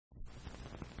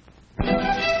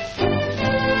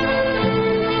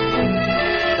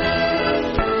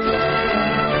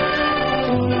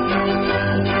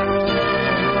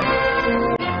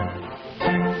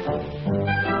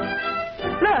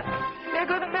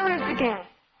again.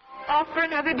 Off for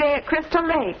another day at Crystal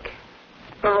Lake.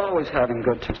 We're always having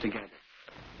good times together.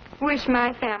 Wish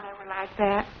my family were like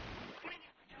that. We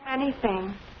never do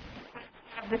anything.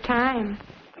 Have the time.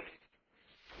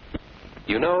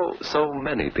 You know, so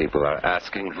many people are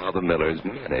asking how the Millers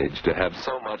manage to have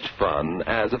so much fun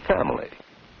as a family.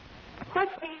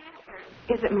 What's the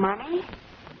answer? Is it money?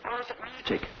 Or is it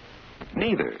magic?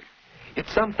 Neither.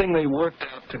 It's something they worked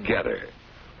out together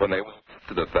when they woke up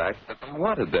to the fact that they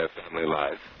wanted their family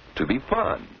life to be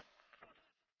fun.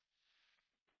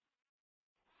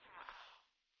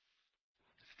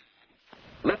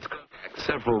 Let's go back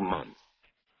several months.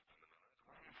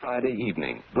 Friday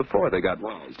evening, before they got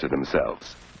wise to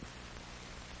themselves.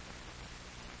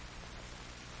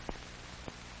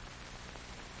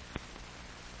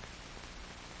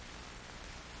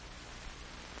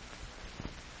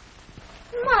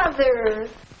 Mother,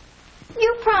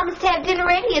 you promised to have dinner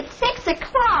ready at 6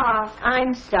 o'clock.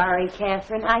 I'm sorry,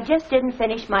 Catherine. I just didn't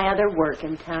finish my other work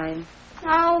in time.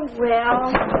 Oh,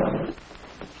 well.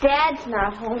 Dad's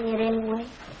not home yet anyway.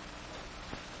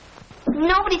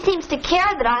 Nobody seems to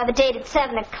care that I have a date at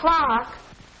 7 o'clock.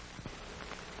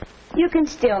 You can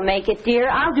still make it, dear.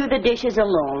 I'll do the dishes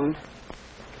alone.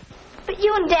 But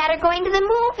you and Dad are going to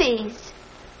the movies.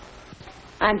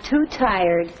 I'm too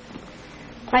tired.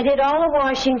 I did all the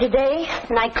washing today,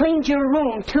 and I cleaned your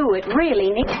room, too. It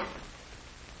really needs...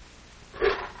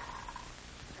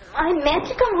 I meant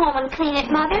to come home and clean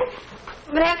it, Mother.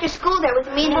 But after school there was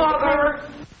a meeting... Mother!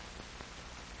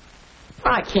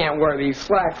 I can't wear these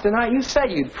slacks tonight. You said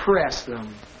you'd press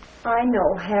them. I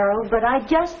know, Harold, but I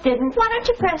just didn't... Why don't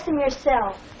you press them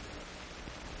yourself?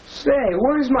 Say,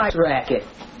 where's my racket?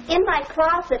 In my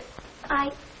closet.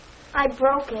 I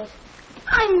broke it.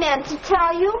 I meant to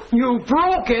tell you. You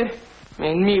broke it?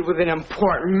 And meet with an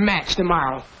important match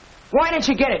tomorrow. Why didn't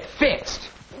you get it fixed?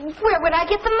 Where would I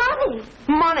get the money?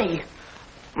 Money?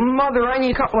 Mother, I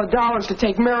need a couple of dollars to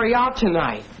take Mary out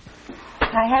tonight.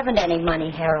 I haven't any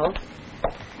money, Harold.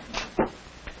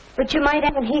 But you might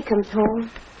have when he comes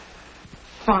home.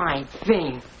 Fine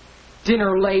thing.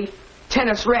 Dinner late,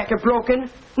 tennis racket broken,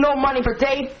 no money for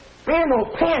date, and no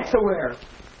pants to wear.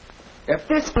 If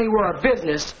this really were a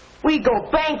business, we'd go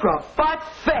bankrupt, but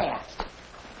fast.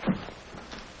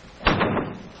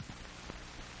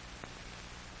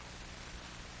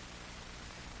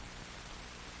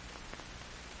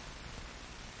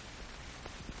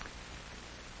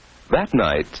 That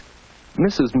night,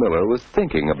 Mrs. Miller was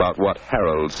thinking about what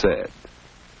Harold said.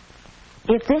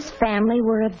 If this family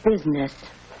were a business,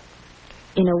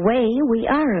 in a way, we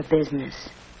are a business.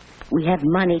 We have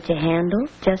money to handle,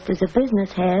 just as a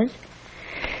business has.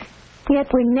 Yet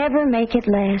we never make it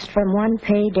last from one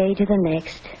payday to the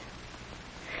next.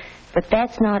 But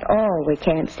that's not all we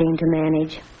can't seem to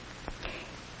manage.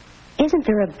 Isn't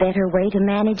there a better way to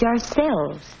manage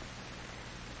ourselves?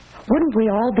 Wouldn't we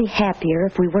all be happier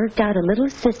if we worked out a little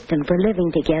system for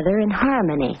living together in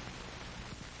harmony?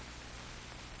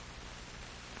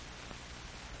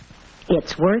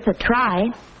 It's worth a try.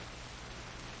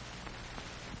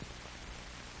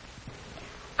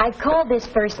 I called this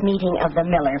first meeting of the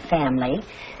Miller family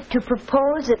to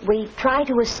propose that we try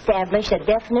to establish a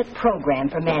definite program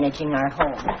for managing our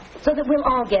home so that we'll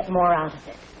all get more out of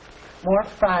it. More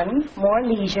fun, more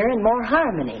leisure, and more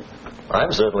harmony.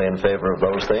 I'm certainly in favor of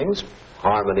those things.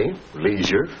 Harmony,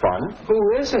 leisure, fun.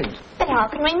 Who isn't? But how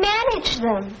can we manage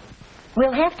them?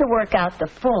 We'll have to work out the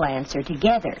full answer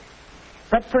together.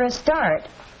 But for a start,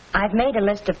 I've made a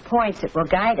list of points that will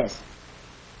guide us.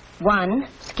 1,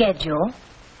 schedule.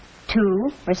 2,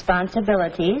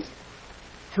 responsibilities.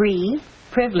 3,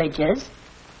 privileges.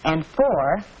 And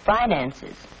 4,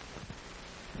 finances.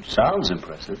 Sounds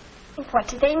impressive. What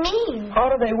do they mean? How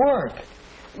do they work?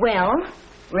 Well,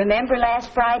 remember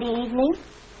last Friday evening?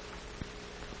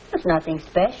 It was nothing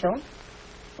special.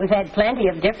 We've had plenty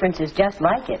of differences just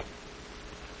like it.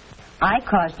 I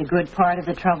caused a good part of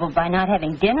the trouble by not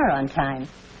having dinner on time.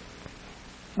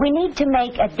 We need to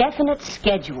make a definite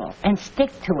schedule and stick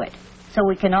to it so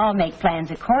we can all make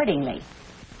plans accordingly.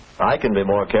 I can be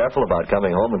more careful about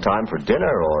coming home in time for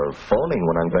dinner or phoning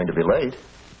when I'm going to be late.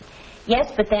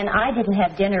 Yes, but then I didn't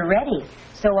have dinner ready,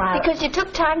 so Because you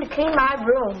took time to clean my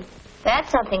room. That's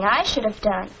something I should have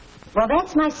done. Well,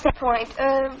 that's my second point.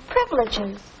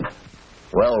 Privileges.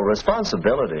 Well,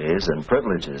 responsibilities and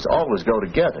privileges always go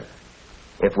together.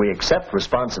 If we accept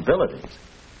responsibilities,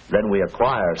 then we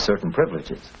acquire certain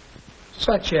privileges.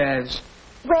 Such as?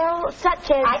 Well, such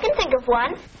as... I can think of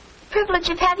one. Privilege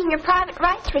of having your private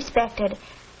rights respected.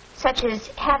 Such as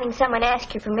having someone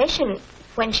ask your permission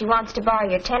when she wants to borrow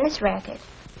your tennis racket.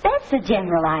 That's the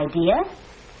general idea.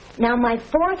 Now, my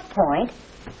 4th point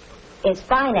is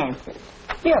finances.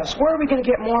 Yes, where are we going to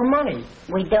get more money?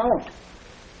 We don't.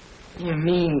 You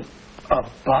mean a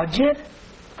budget?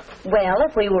 Well,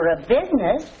 if we were a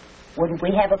business, wouldn't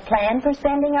we have a plan for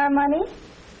spending our money?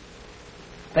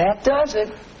 That does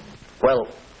it. Well,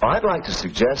 I'd like to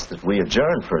suggest that we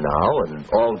adjourn for now and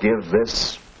all give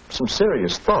this some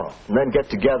serious thought, and then get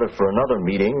together for another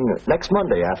meeting next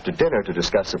Monday after dinner to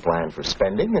discuss a plan for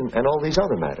spending and all these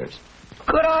other matters.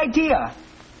 Good idea.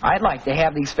 I'd like to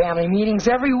have these family meetings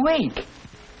every week.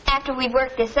 After we've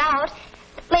worked this out,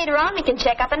 later on we can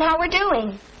check up on how we're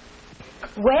doing.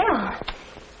 Well,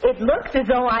 it looks as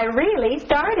though I really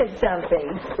started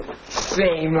something.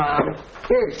 Say, Mom,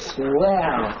 you're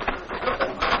swell.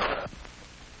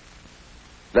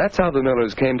 That's how the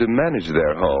Millers came to manage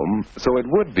their home, so it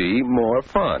would be more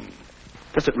fun.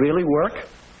 Does it really work?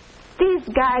 These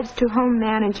guides to home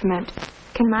management,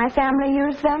 can my family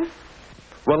use them?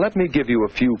 Well, let me give you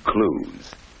a few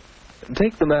clues.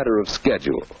 Take the matter of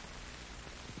schedule.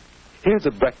 Here's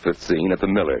a breakfast scene at the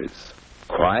Millers.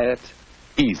 Quiet,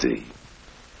 easy.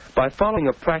 By following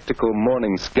a practical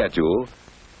morning schedule,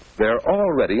 they're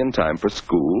all ready in time for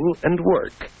school and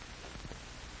work.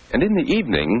 And in the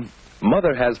evening,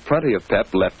 Mother has plenty of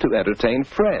pep left to entertain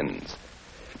friends.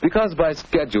 Because by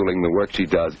scheduling the work she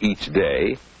does each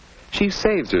day, she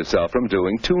saves herself from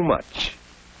doing too much.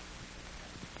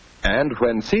 And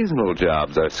when seasonal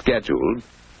jobs are scheduled,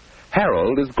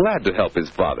 Harold is glad to help his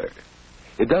father.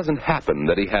 It doesn't happen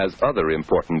that he has other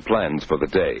important plans for the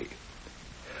day.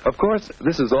 Of course,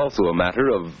 this is also a matter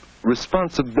of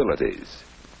responsibilities,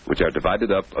 which are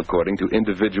divided up according to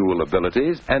individual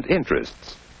abilities and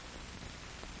interests.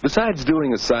 Besides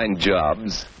doing assigned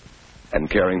jobs and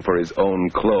caring for his own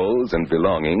clothes and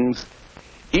belongings,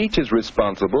 each is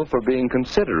responsible for being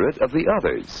considerate of the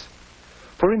others.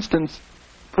 For instance,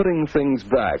 putting things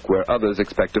back where others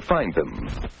expect to find them.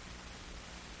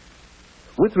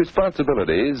 With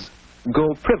responsibilities go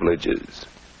privileges.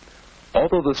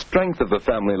 Although the strength of the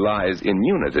family lies in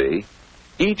unity,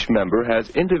 each member has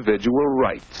individual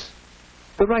rights.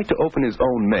 The right to open his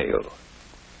own mail,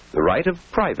 the right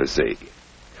of privacy,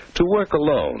 to work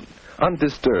alone,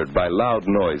 undisturbed by loud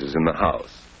noises in the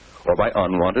house or by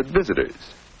unwanted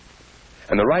visitors,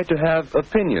 and the right to have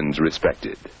opinions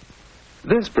respected.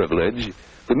 This privilege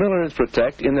the Millers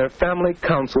protect in their family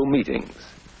council meetings.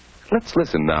 Let's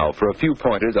listen now for a few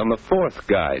pointers on the fourth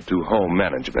guide to home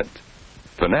management,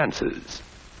 finances.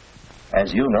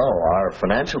 As you know, our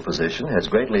financial position has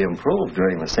greatly improved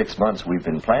during the 6 months we've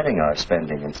been planning our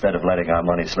spending instead of letting our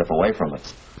money slip away from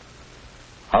us.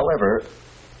 However,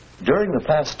 during the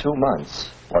past 2 months,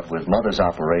 what with Mother's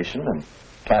operation and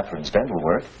Catherine's dental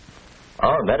work,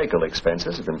 our medical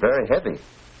expenses have been very heavy,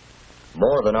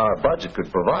 more than our budget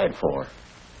could provide for.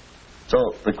 So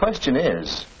the question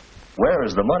is, where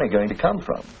is the money going to come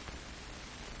from?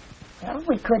 Well,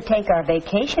 we could take our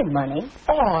vacation money.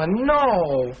 Oh,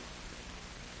 no.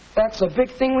 That's a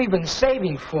big thing we've been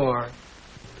saving for.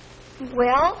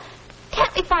 Well,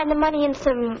 can't we find the money in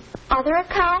some other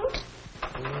account?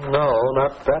 No,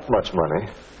 not that much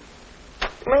money.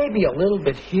 Maybe a little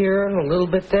bit here and a little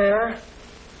bit there.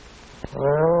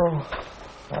 Well,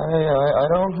 I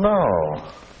don't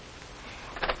know.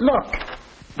 Look,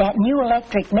 that new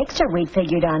electric mixer we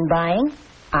figured on buying,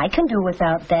 I can do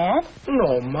without that.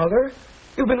 No, Mother.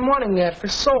 You've been wanting that for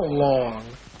so long.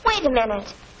 Wait a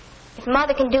minute. If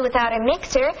Mother can do without her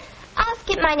mixer, I'll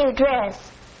skip my new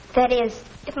dress. That is,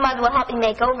 if Mother will help me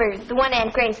make over the one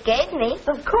Aunt Grace gave me.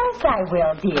 Of course I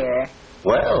will, dear.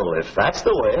 Well, if that's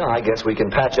the way, I guess we can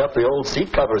patch up the old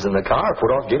seat covers in the car,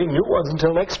 put off getting new ones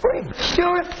until next spring.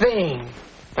 Sure thing.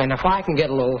 And if I can get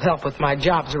a little help with my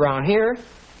jobs around here,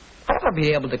 I ought to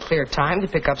be able to clear time to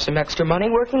pick up some extra money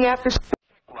working after school.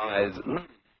 Lies most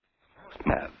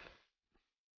have.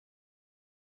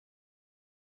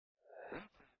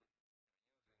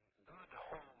 Good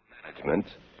home management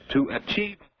to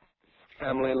achieve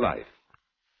family life.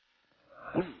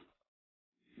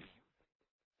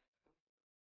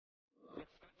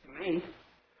 Me?